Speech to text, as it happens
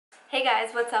Hey guys,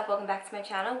 what's up? Welcome back to my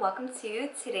channel. Welcome to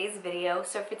today's video.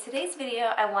 So for today's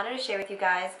video, I wanted to share with you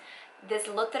guys this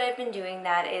look that I've been doing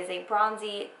that is a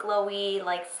bronzy, glowy,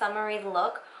 like summery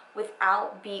look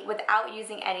without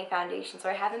using any foundation. So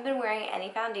I haven't been wearing any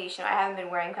foundation. I haven't been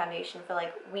wearing foundation for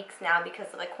like weeks now because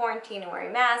of like quarantine and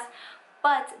wearing masks.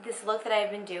 But this look that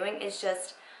I've been doing is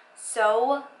just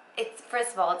so,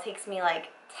 first of all, it takes me like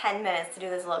 10 minutes to do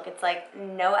this look. It's like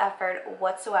no effort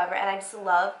whatsoever, and I just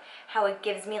love how it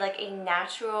gives me like a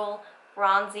natural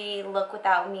bronzy look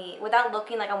without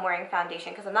looking like I'm wearing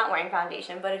foundation, because I'm not wearing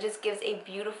foundation, but it just gives a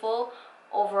beautiful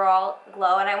overall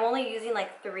glow. And I'm only using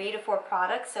like 3 to 4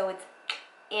 products, so it's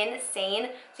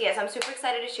insane. So yes, I'm super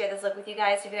excited to share this look with you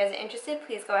guys. If you guys are interested,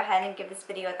 please go ahead and give this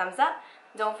video a thumbs up.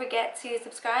 Don't forget to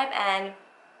subscribe, and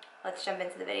let's jump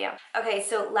into the video. Okay,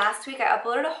 so last week I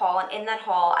uploaded a haul, and in that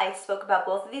haul I spoke about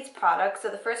both of these products. So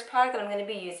the first product that I'm going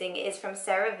to be using is from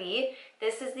Cerave.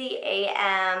 This is the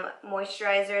AM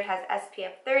Moisturizer. It has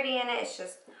SPF 30 in it. It's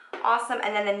just awesome.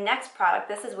 And then the next product,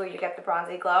 this is where you get the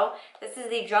bronzy glow. This is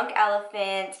the Drunk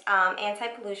Elephant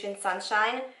Anti-Pollution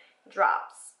Sunshine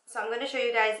Drops. So I'm going to show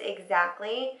you guys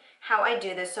exactly how I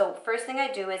do this. So first thing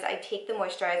I do is I take the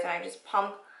moisturizer and I just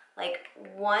pump like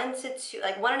 1 to 2,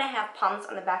 like 1.5 pumps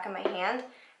on the back of my hand,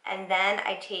 and then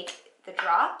I take the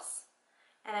drops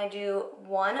and I do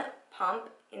 1 pump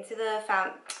into the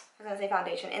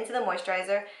foundation, into the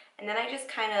moisturizer, and then I just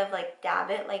kind of like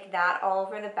dab it like that all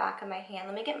over the back of my hand.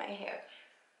 Let me get my hair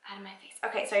out of my face.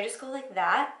 Okay, so I just go like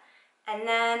that, and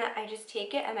then I just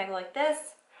take it and I go like this,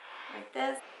 and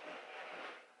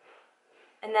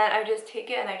then I just take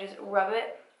it and I just rub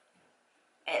it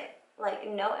in. Like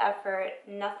no effort,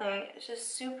 nothing. It's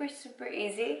just super, super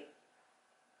easy.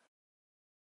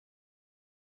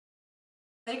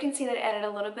 As you can see, that it added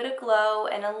a little bit of glow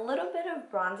and a little bit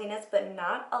of bronziness, but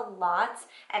not a lot.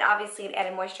 And obviously it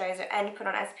added moisturizer and put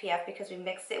on SPF because we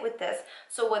mixed it with this.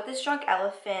 So what this Drunk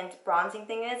Elephant bronzing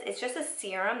thing is, it's just a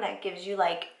serum that gives you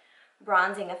like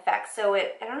bronzing effect. So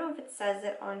I don't know if it says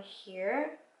it on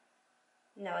here.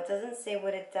 No, it doesn't say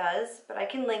what it does, but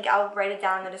I'll write it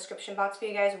down in the description box for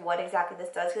you guys what exactly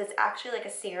this does, because it's actually like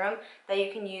a serum that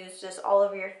you can use just all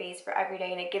over your face for every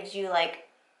day, and it gives you like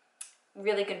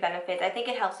really good benefits. I think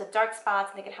it helps with dark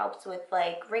spots. I think it helps with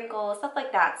like wrinkles, stuff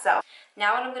like that. So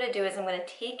now what I'm going to do is I'm going to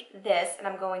take this and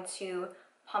I'm going to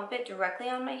pump it directly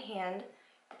on my hand,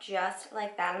 just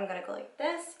like that. I'm going to go like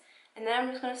this. And then I'm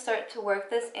just going to start to work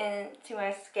this into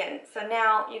my skin. So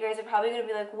now you guys are probably going to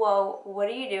be like, whoa, what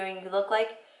are you doing? You look like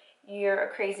you're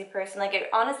a crazy person. Like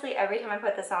honestly, every time I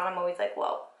put this on, I'm always like,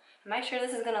 whoa, am I sure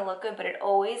this is going to look good? But it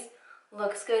always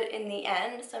looks good in the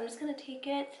end. So I'm just going to take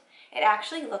it. It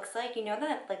actually looks like, you know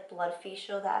that like blood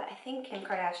facial that I think Kim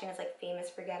Kardashian is like famous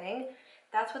for getting?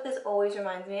 That's what this always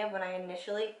reminds me of when I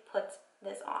initially put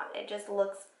this on. It just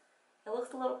looks, it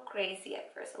looks a little crazy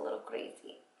at first, a little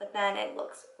crazy. But then it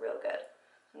looks real good.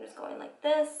 I'm just going like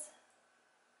this.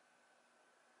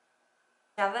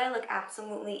 Now that I look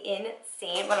absolutely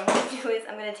insane, what I'm going to do is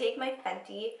I'm going to take my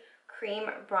Fenty Cream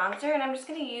Bronzer, and I'm just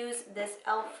going to use this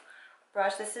e.l.f.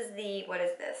 brush. This is the, what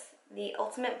is this? The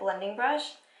Ultimate Blending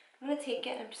Brush. I'm going to take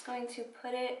it and I'm just going to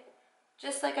put it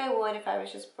just like I would if I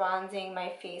was just bronzing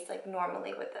my face like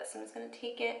normally with this. I'm just going to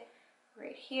take it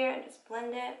right here and just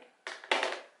blend it.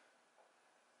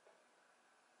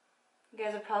 You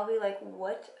guys are probably like,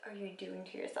 what are you doing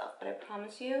to yourself? But I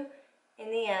promise you, in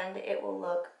the end, it will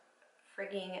look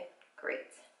frigging great.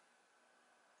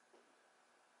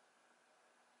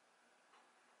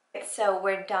 So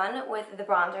we're done with the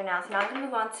bronzer now. So now I'm going to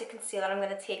move on to concealer. I'm going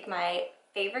to take my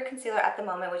favorite concealer at the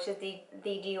moment, which is the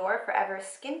Dior Forever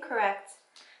Skin Correct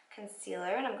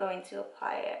Concealer. And I'm going to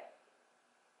apply it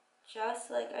just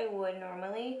like I would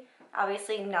normally.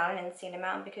 Obviously not an insane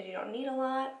amount because you don't need a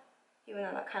lot, even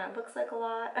though that kind of looks like a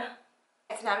lot.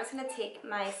 So now I'm just going to take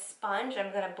my sponge.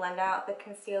 I'm going to blend out the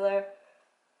concealer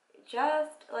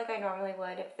just like I normally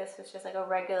would if this was just like a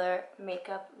regular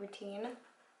makeup routine.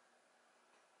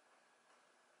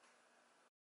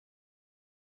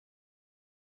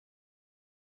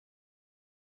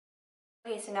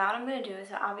 Okay, so now what I'm going to do is,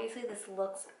 obviously this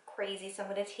looks crazy, so I'm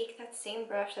going to take that same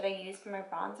brush that I used for my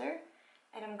bronzer,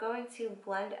 and I'm going to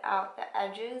blend out the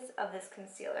edges of this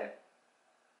concealer.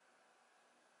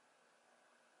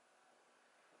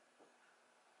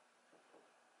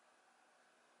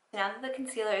 Now that the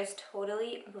concealer is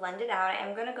totally blended out,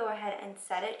 I'm going to go ahead and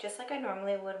set it just like I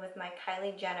normally would with my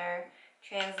Kylie Jenner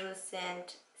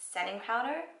Translucent Setting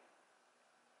Powder.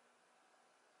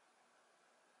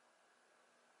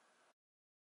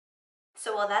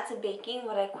 So while that's baking,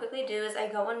 what I quickly do is I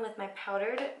go in with my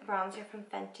powdered bronzer from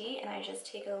Fenty, and I just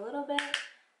take a little bit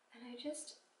and I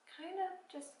just kind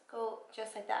of just go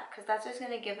just like that, because that's just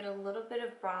going to give it a little bit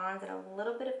of bronze and a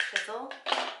little bit of chisel.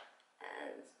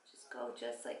 And just go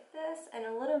just like this, and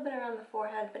a little bit around the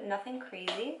forehead, but nothing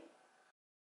crazy.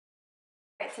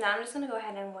 Alright, so now I'm just going to go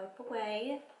ahead and wipe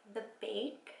away the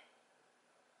bake.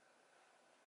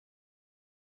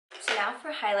 So now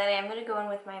for highlighting, I'm going to go in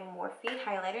with my Morphe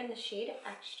highlighter in the shade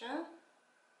Extra.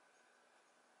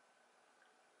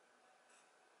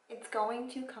 It's going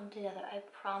to come together, I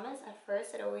promise. At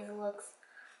first it always looks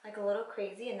like a little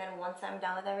crazy, and then once I'm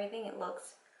done with everything, it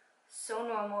looks so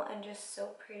normal and just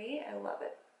so pretty. I love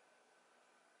it.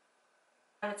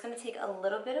 I'm just going to take a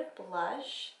little bit of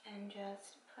blush and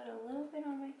just put a little bit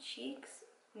on my cheeks.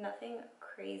 Nothing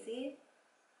crazy,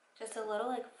 just a little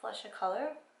like flush of color.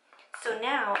 So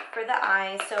now for the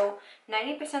eyes, so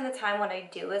 90% of the time what I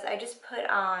do is I just put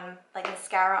on like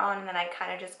mascara on, and then I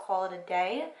kind of just call it a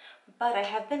day. But I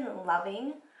have been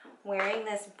loving wearing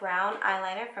this brown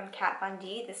eyeliner from Kat Von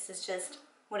D. This is just,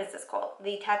 what is this called?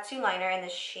 The tattoo liner in the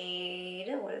shade,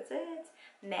 what is it?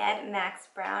 Mad Max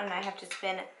Brown, and I have just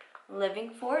been living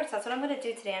for it. So that's what I'm going to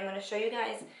do today. I'm going to show you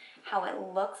guys how it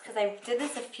looks, because I did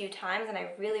this a few times and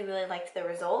I really, really liked the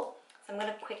result. So I'm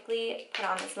going to quickly put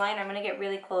on this liner. I'm going to get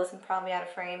really close and probably out of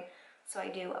frame, so I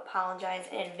do apologize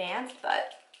in advance,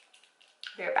 but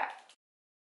be right back.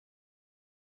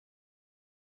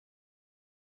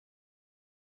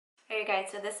 Alright guys,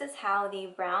 so this is how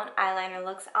the brown eyeliner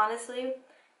looks. Honestly,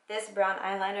 this brown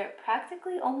eyeliner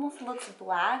practically almost looks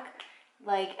black.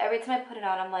 Like every time I put it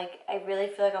on, I'm like, I really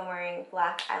feel like I'm wearing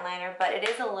black eyeliner, but it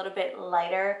is a little bit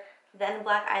lighter than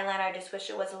black eyeliner. I just wish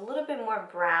it was a little bit more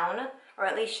brown, or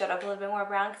at least showed up a little bit more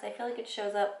brown, because I feel like it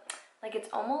shows up like it's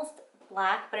almost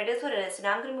black, but it is what it is. So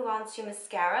now I'm going to move on to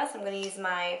mascara. So I'm going to use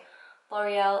my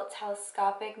L'Oreal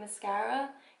Telescopic Mascara.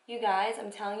 You guys,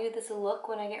 I'm telling you, this look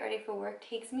when I get ready for work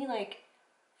takes me like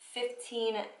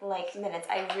 15 minutes.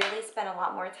 I really spend a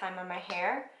lot more time on my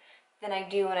hair than I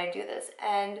do when I do this.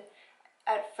 And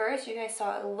at first, you guys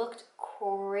saw it looked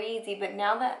crazy, but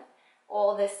now that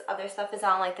all this other stuff is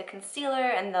on, like the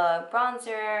concealer and the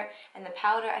bronzer and the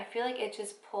powder, I feel like it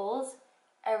just pulls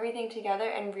everything together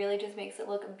and really just makes it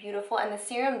look beautiful. And the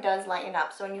serum does lighten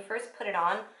up. So when you first put it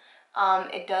on,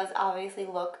 it does obviously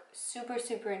look super,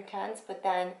 super intense, but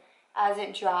then as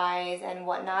it dries and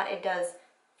whatnot, it does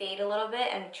fade a little bit.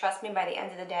 And trust me, by the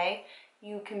end of the day,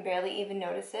 you can barely even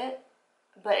notice it,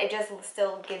 but it just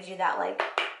still gives you that like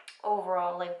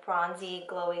overall like bronzy,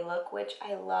 glowy look, which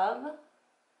I love.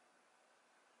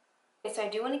 Okay, so I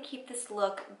do want to keep this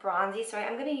look bronzy, so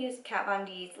I'm going to use Kat Von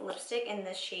D's lipstick in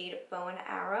the shade Bow and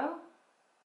Arrow.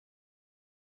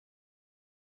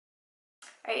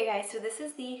 Alright you guys, so this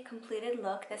is the completed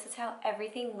look. This is how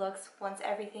everything looks once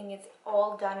everything is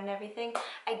all done and everything.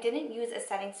 I didn't use a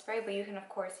setting spray, but you can of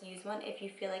course use one if you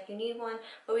feel like you need one.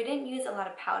 But we didn't use a lot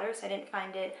of powder, so I didn't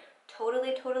find it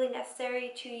totally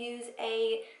necessary to use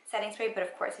a setting spray. But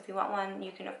of course, if you want one,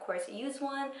 you can of course use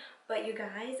one. But you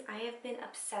guys, I have been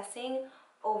obsessing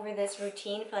over this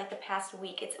routine for like the past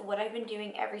week. It's what I've been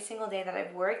doing every single day that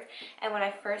I've worked. And when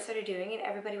I first started doing it,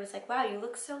 everybody was like, wow, you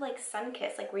look so like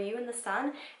sun-kissed, like were you in the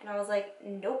sun? And I was like,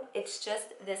 nope, it's just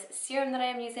this serum that I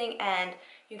am using, and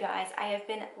you guys, I have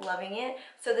been loving it.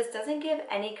 So this doesn't give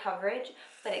any coverage,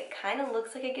 but it kind of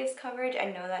looks like it gives coverage. I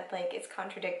know that like it's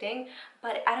contradicting,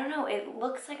 but I don't know, it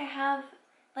looks like I have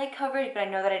like coverage, but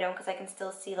I know that I don't, because I can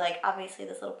still see like obviously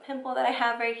this little pimple that I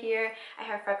have right here. I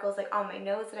have freckles like on my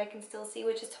nose that I can still see,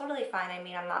 which is totally fine. I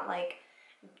mean, I'm not like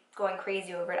going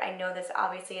crazy over it. I know this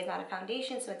obviously is not a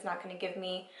foundation, so it's not going to give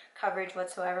me coverage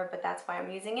whatsoever, but that's why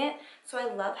I'm using it. So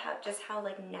I love how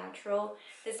like natural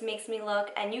this makes me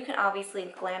look. And you can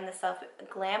obviously glam this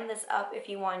up if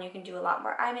you want. You can do a lot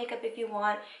more eye makeup if you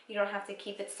want. You don't have to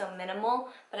keep it so minimal,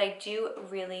 but I do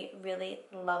really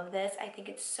love this. I think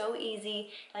it's so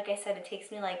easy. Like I said, it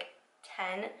takes me like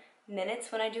 10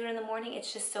 minutes when I do it in the morning.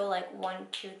 It's just so like 1,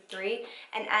 2, 3,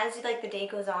 and as like the day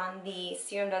goes on, the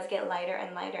serum does get lighter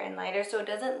and lighter, so it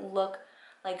doesn't look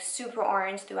like super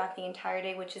orange throughout the entire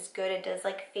day, which is good. It does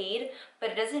like fade, but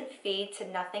it doesn't fade to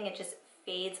nothing. It just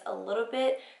fades a little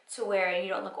bit to where you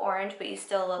don't look orange, but you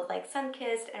still look like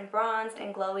sun-kissed and bronzed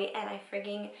and glowy. And I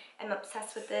frigging am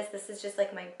obsessed with this. This is just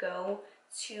like my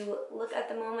go-to look at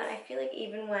the moment. I feel like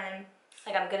even when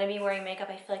like I'm gonna be wearing makeup,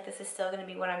 I feel like this is still gonna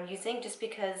be what I'm using, just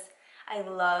because I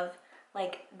love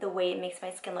like the way it makes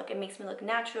my skin look. It makes me look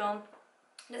natural.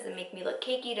 It doesn't make me look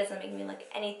cakey. It doesn't make me look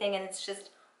anything, and it's just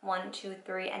 1, 2,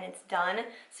 3, and it's done.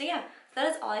 So yeah, so that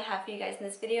is all I have for you guys in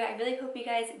this video. I really hope you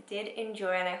guys did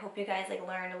enjoy, and I hope you guys like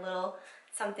learned a little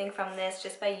something from this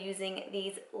just by using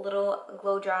these little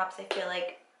glow drops. I feel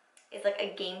like it's like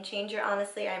a game changer,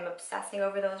 honestly. I'm obsessing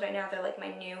over those right now. They're like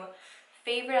my new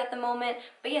favorite at the moment.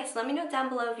 But yes, let me know down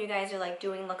below if you guys are like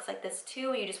doing looks like this too,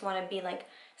 or you just want to be like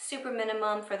super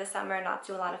minimum for the summer, not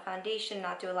do a lot of foundation,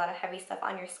 not do a lot of heavy stuff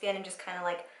on your skin, and just kind of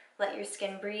like let your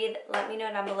skin breathe. Let me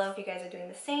know down below if you guys are doing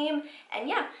the same. And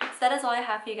yeah, so that is all I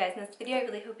have for you guys in this video. I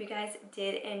really hope you guys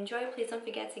did enjoy. Please don't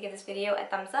forget to give this video a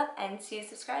thumbs up and to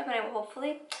subscribe, and I will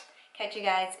hopefully catch you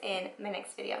guys in my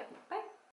next video. Bye!